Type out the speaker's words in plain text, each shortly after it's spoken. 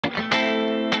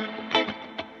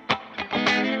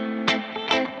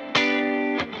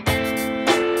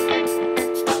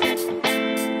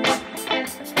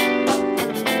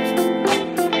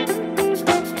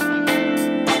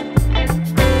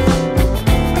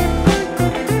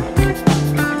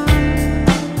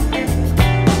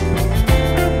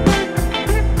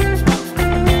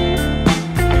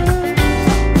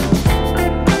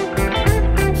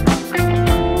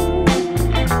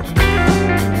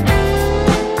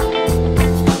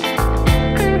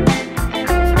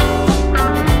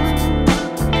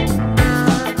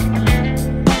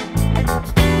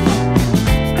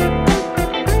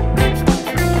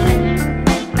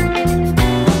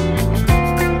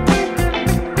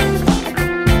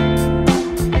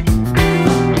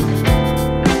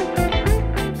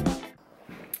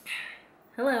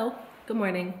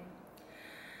morning.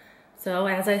 So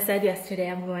as I said yesterday,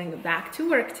 I'm going back to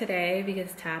work today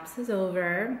because TAPS is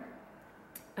over.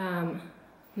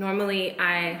 Normally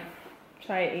I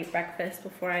try to eat breakfast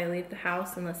before I leave the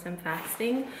house unless I'm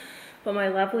fasting, but my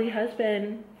lovely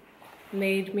husband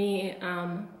made me,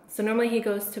 so normally he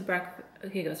goes to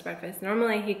breakfast.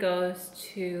 Normally he goes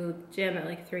to gym at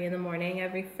like 3 in the morning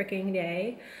every freaking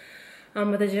day.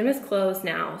 But the gym is closed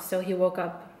now, so he woke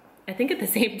up I think at the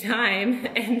same time,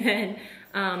 and then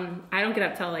I don't get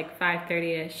up till like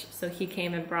 5:30ish, so he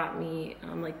came and brought me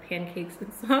like pancakes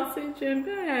and sausage in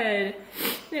bed.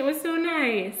 It was so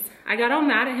nice. I got all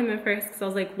mad at him at first because I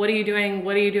was like, what are you doing?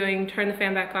 What are you doing? Turn the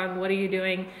fan back on. What are you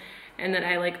doing? And then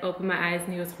I like opened my eyes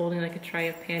and he was holding like a tray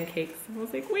of pancakes. I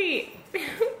was like, wait,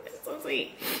 it's so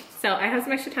sweet. So I have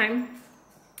some extra time.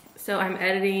 So I'm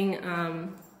editing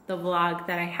the vlog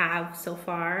that I have so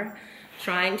far.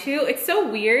 Trying to. It's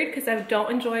so weird because I don't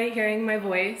enjoy hearing my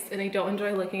voice and I don't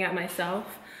enjoy looking at myself.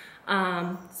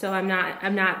 So I'm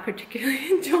not particularly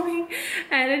enjoying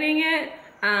editing it.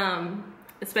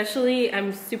 Especially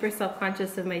I'm super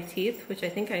self-conscious of my teeth, which I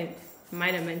think I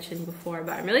might have mentioned before,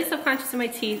 but I'm really self-conscious of my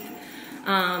teeth.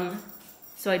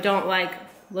 So I don't like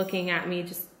looking at me,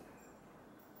 just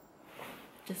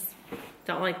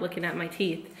don't like looking at my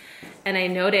teeth. And I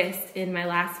noticed in my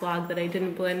last vlog that I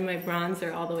didn't blend my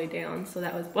bronzer all the way down, so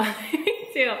that was bothering me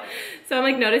too. So I'm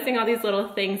like noticing all these little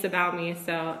things about me,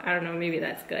 so I don't know, maybe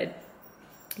that's good.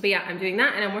 But yeah, I'm doing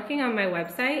that and I'm working on my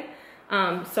website.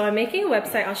 So I'm making a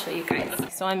website, I'll show you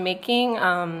guys. So I'm making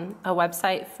a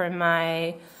website for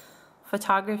my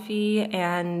photography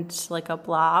and like a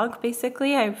blog,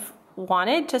 basically. I've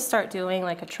wanted to start doing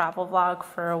like a travel vlog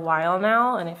for a while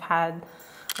now, and I've had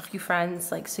a few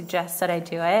friends like suggest that I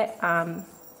do it.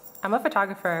 I'm a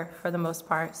photographer for the most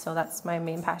part, so that's my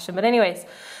main passion. But anyways,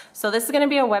 so this is gonna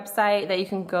be a website that you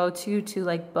can go to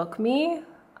like book me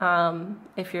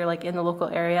if you're like in the local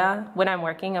area. When I'm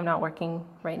working, I'm not working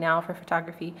right now for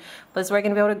photography, but this is where you're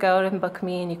gonna be able to go and book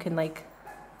me, and you can like,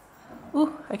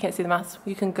 ooh, I can't see the mouse.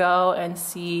 You can go and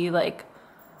see like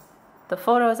the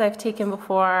photos I've taken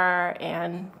before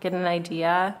and get an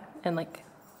idea and like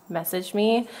message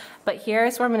me. But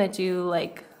here's where I'm gonna do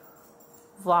like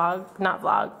blog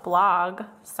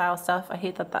style stuff. I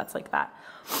hate that that's like that.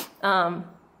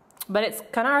 But it's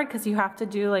kind of hard because you have to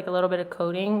do like a little bit of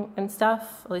coding and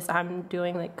stuff. At least I'm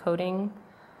doing like coding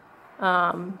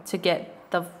to get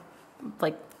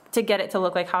it to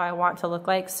look like how I want to look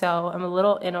like. So I'm a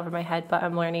little in over my head, but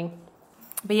I'm learning.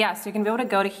 But yeah, so you're gonna be able to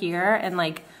go to here and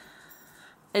like,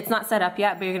 it's not set up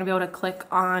yet, but you're gonna be able to click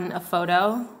on a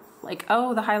photo, like,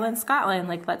 oh, the Highlands, Scotland,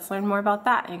 like, let's learn more about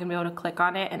that. And you're gonna be able to click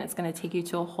on it and it's gonna take you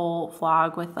to a whole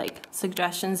vlog with like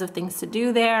suggestions of things to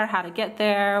do there, how to get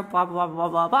there, blah, blah, blah,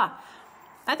 blah, blah.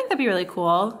 I think that'd be really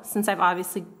cool since I've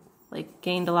obviously like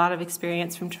gained a lot of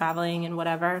experience from traveling and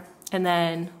whatever. And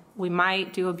then we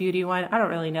might do a beauty one, I don't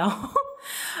really know.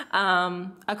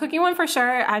 A cooking one for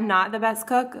sure. I'm not the best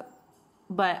cook,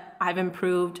 but I've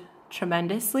improved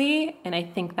tremendously, and I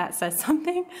think that says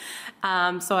something.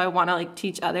 So I want to like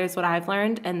teach others what I've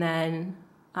learned, and then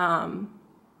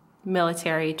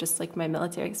military, just like my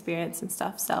military experience and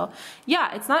stuff. So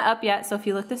yeah, it's not up yet, so if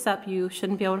you look this up, you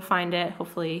shouldn't be able to find it.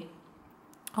 Hopefully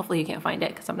you can't find it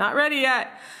because I'm not ready yet.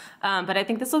 But I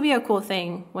think this will be a cool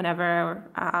thing whenever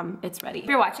it's ready. If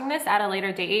you're watching this at a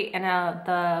later date and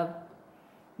the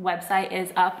website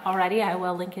is up already, I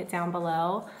will link it down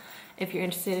below if you're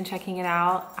interested in checking it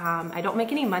out. I don't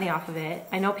make any money off of it.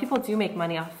 I know people do make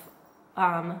money off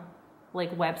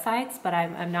like websites, but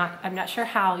I'm not sure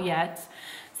how yet.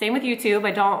 Same with YouTube.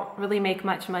 I don't really make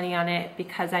much money on it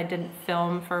because I didn't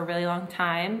film for a really long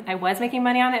time. I was making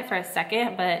money on it for a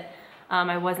second, but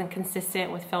I wasn't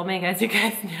consistent with filming, as you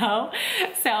guys know.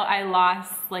 So I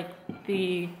lost like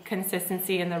the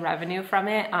consistency and the revenue from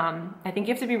it. I think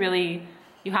you have to be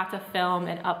you have to film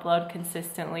and upload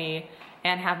consistently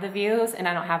and have the views, and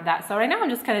I don't have that. So right now I'm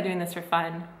just kind of doing this for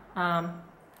fun. Yeah.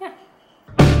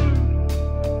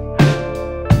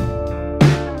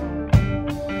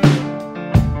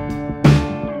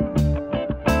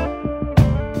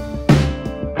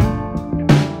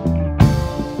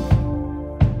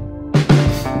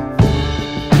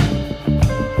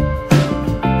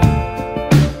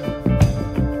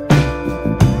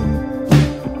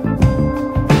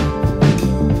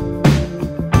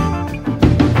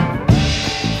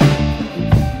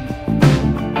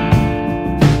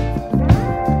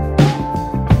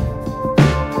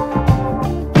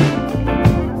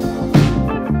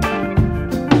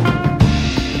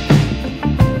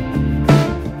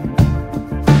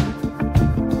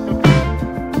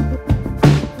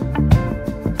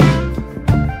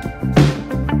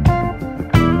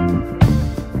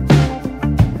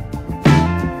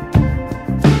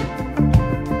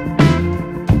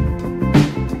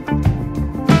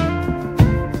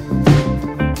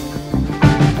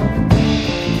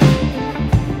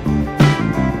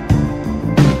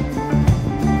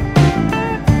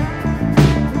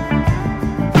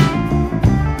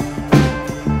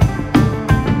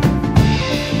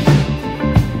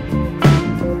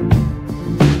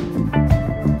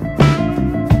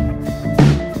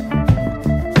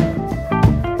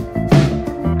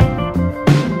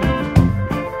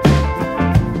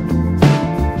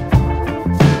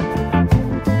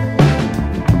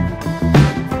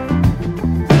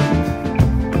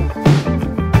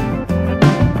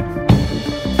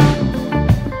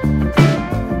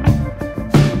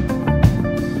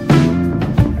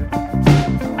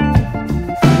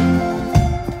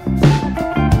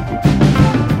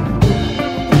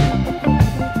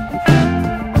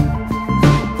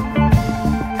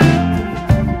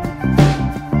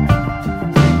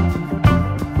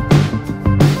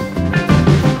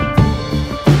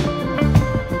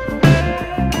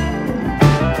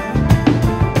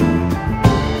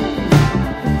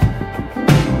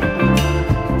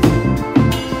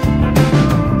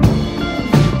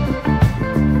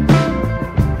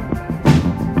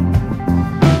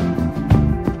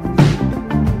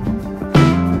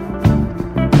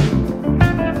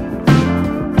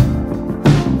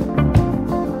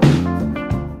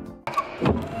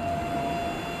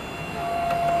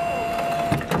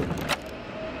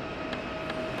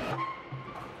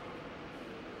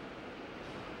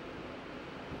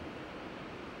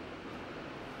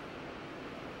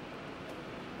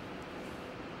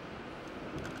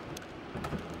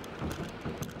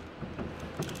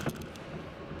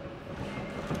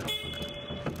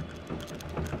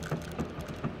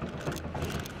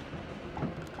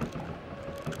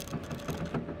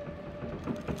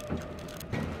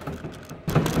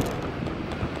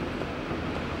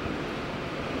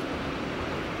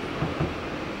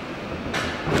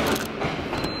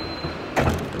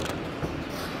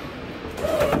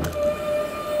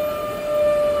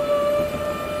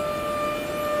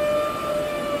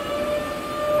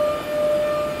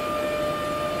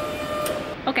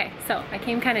 So I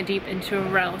came kind of deep into a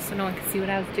row so no one could see what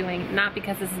I was doing. Not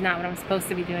because this is not what I'm supposed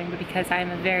to be doing, but because I am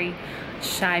a very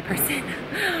shy person.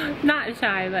 Not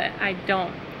shy, but I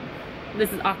don't,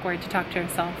 this is awkward to talk to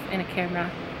yourself in a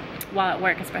camera while at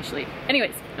work especially.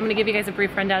 Anyways, I'm gonna give you guys a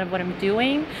brief rundown of what I'm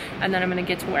doing and then I'm gonna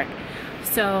get to work.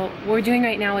 So what we're doing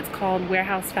right now, it's called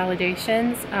warehouse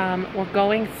validations. We're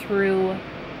going through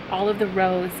all of the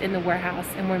rows in the warehouse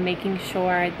and we're making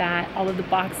sure that all of the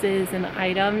boxes and the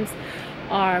items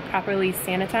are properly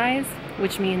sanitized,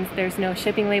 which means there's no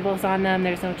shipping labels on them,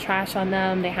 there's no trash on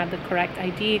them, they have the correct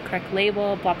ID, correct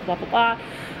label, blah, blah, blah, blah,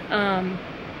 blah.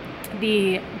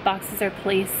 The boxes are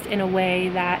placed in a way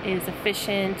that is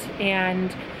efficient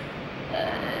and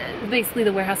basically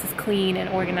the warehouse is clean and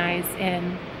organized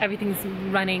and everything's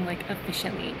running like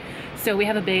efficiently. So we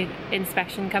have a big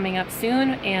inspection coming up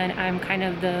soon and I'm kind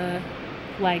of the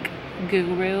like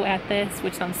guru at this,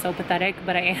 which sounds so pathetic,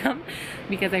 but I am,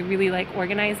 because I really like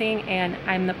organizing and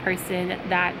I'm the person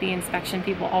that the inspection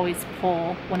people always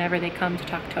pull whenever they come to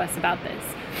talk to us about this.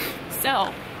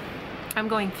 So I'm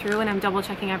going through and I'm double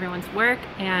checking everyone's work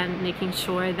and making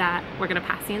sure that we're gonna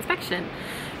pass the inspection.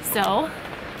 So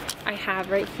I have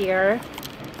right here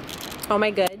all my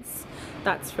goods.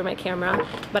 That's for my camera,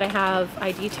 but I have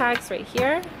ID tags right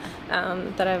here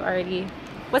that I've already.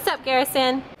 What's up,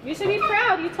 Garrison? You should be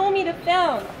proud. You told me to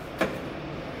film.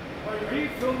 Are you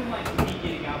filming like me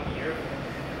getting out the airport?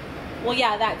 Well,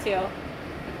 yeah, that too. So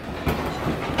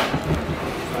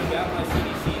I got my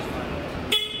CDCs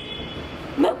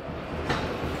running.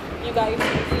 You got your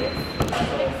CDCs?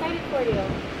 I'm excited for you. I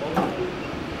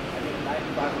get a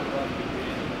 95 on one.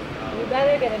 You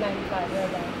better get a 95, real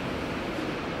bad.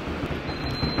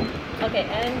 Okay,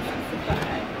 and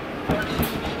 65.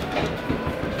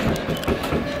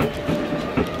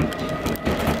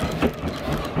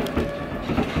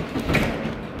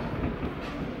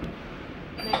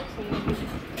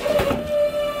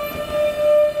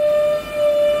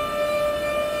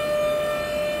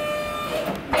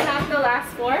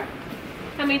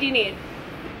 How many do you need?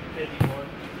 54.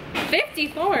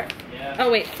 54? Yeah.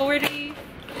 Oh wait, 40.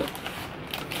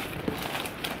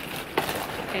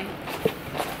 Okay.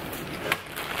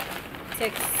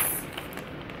 6,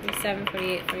 47,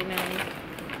 48, 49,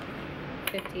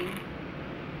 50,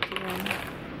 51.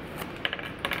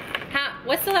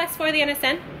 What's the last 4 of the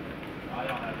NSN? I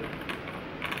don't have it.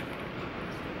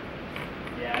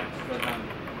 Yeah, it just goes on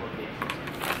location.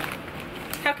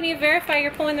 How can you verify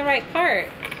you're pulling the right part?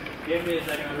 Give me a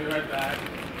second, I'll be right back.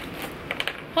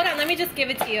 Hold on, let me just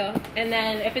give it to you. And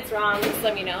then if it's wrong, just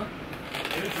let me know.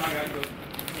 If it's wrong, I gotta go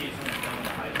see someone on the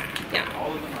height. Yeah.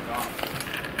 All of them are gone.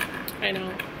 I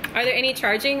know. Are there any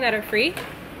charging that are free? I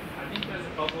think there's a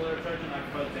couple that are charging. I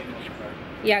could probably take them off the charge.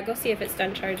 Yeah, go see if it's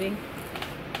done charging.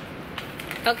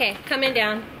 Okay, coming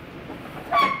down.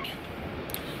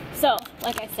 So,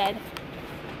 like I said,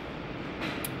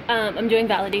 I'm doing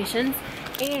validations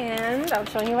and I'm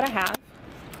showing you what I have.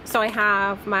 So I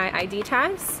have my ID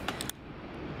tags.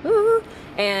 Woo!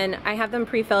 And I have them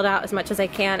pre-filled out as much as I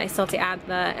can. I still have to add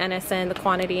the NSN, the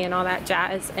quantity, and all that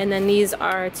jazz. And then these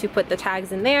are to put the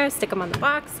tags in there, stick them on the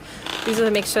box. These are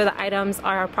to make sure the items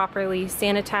are properly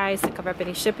sanitized, to cover up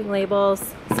any shipping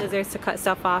labels, scissors to cut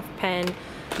stuff off, pen,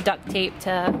 duct tape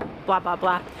to blah, blah,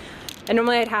 blah. And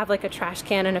normally I'd have like a trash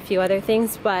can and a few other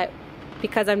things, but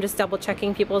because I'm just double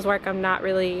checking people's work, I'm not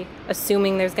really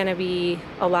assuming there's gonna be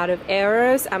a lot of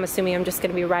errors. I'm assuming I'm just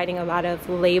gonna be writing a lot of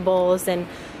labels and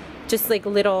just like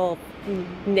little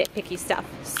nitpicky stuff.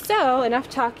 So enough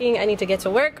talking, I need to get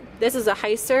to work. This is a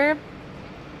Heister.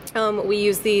 We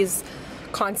use these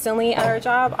constantly at our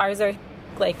job. Ours are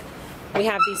like, we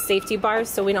have these safety bars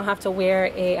so we don't have to wear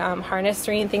a harness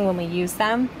or anything when we use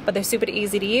them, but they're super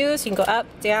easy to use. You can go up,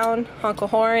 down, honk a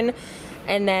horn,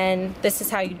 and then this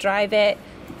is how you drive it,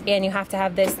 and you have to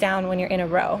have this down when you're in a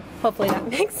row. Hopefully that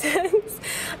makes sense.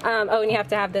 Oh, and you have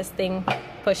to have this thing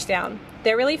pushed down.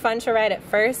 They're really fun to ride at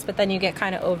first, but then you get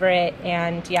kind of over it,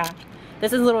 and yeah.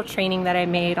 This is a little training that I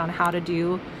made on how to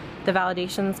do the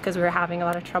validations because we were having a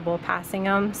lot of trouble passing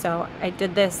them. So I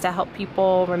did this to help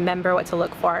people remember what to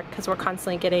look for because we're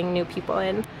constantly getting new people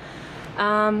in.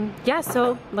 Yeah,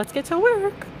 so let's get to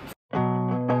work.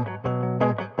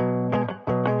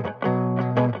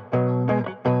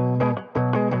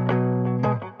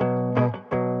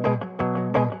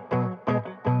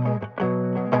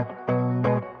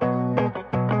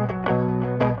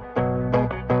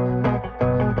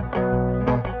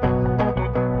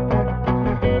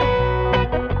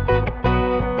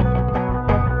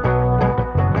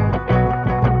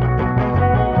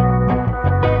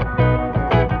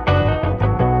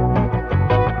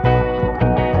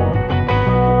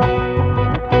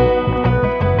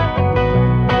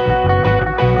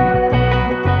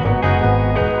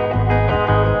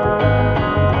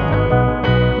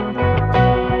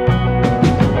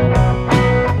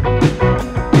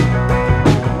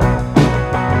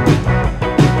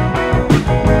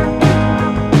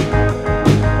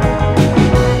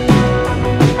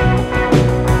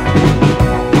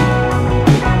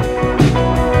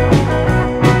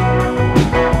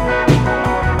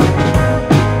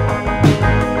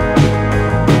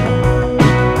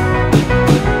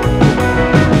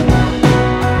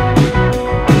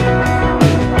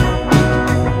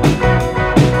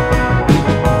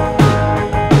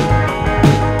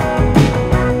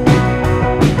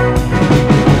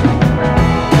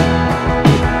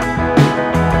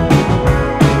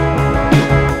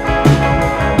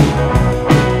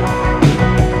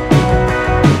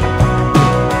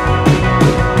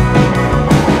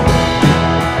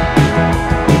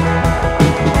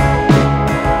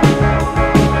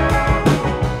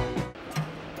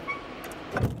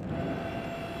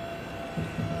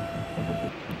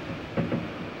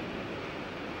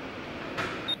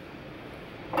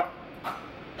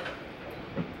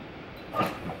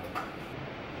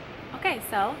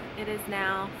 is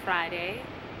now Friday,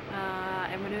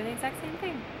 and we're doing the exact same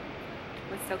thing.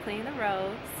 We're still cleaning the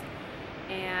rows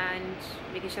and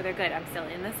making sure they're good. I'm still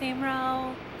in the same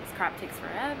row. This crop takes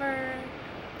forever.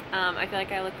 I feel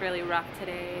like I look really rough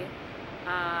today.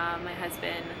 My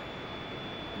husband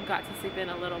got to sleep in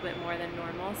a little bit more than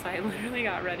normal, so I literally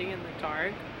got ready in the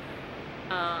dark.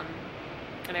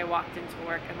 And I walked into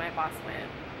work and my boss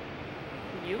went,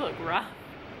 "You look rough."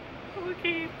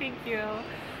 Okay, thank you.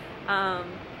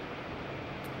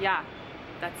 Yeah,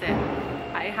 that's it.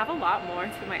 I have a lot more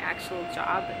to my actual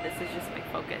job, but this is just my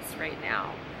focus right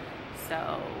now.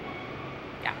 So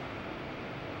yeah,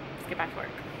 let's get back to work.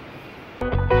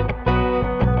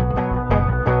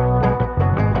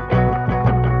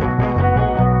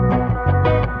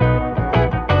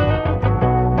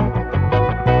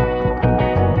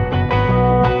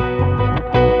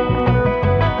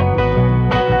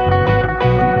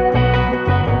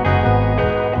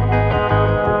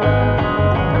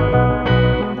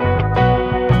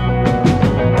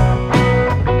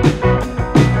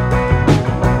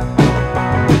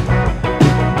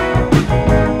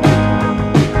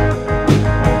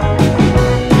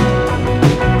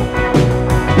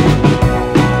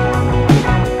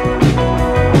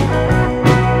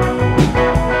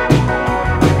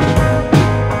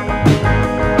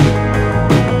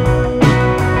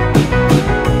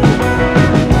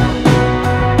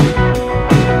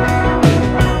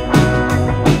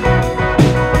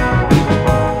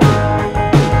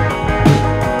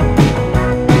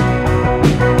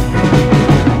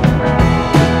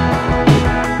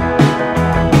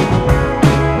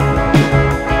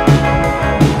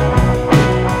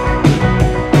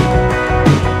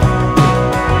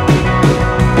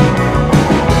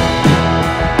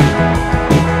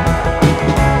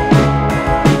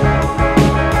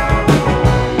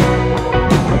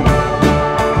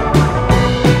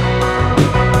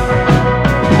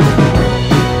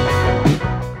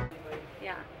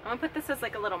 I'm gonna put this as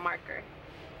like a little marker.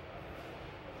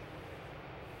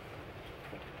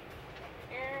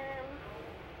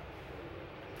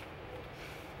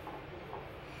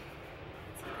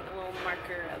 Let's put a little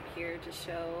marker up here to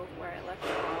show where I left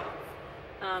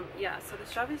off. Yeah, so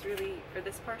this job is really, or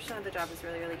this portion of the job is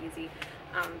really easy,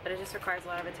 but it just requires a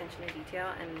lot of attention to detail,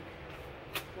 and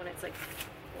when it's like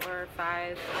 4 or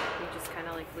 5, you just kind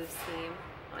of like lose steam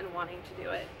on wanting to do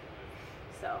it.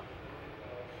 So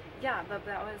yeah, but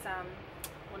that was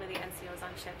one of the NCOs on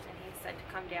shift, and he said to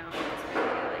come down because we're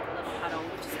gonna do like a little huddle,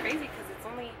 which is crazy because it's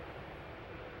only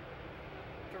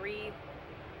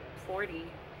 3:40,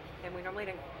 and we normally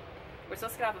don't. We're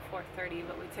supposed to get off at 4:30,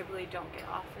 but we typically don't get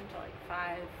off until like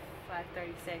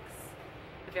 5:36.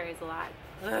 It varies a lot.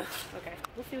 Ugh. Okay,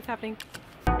 we'll see what's happening.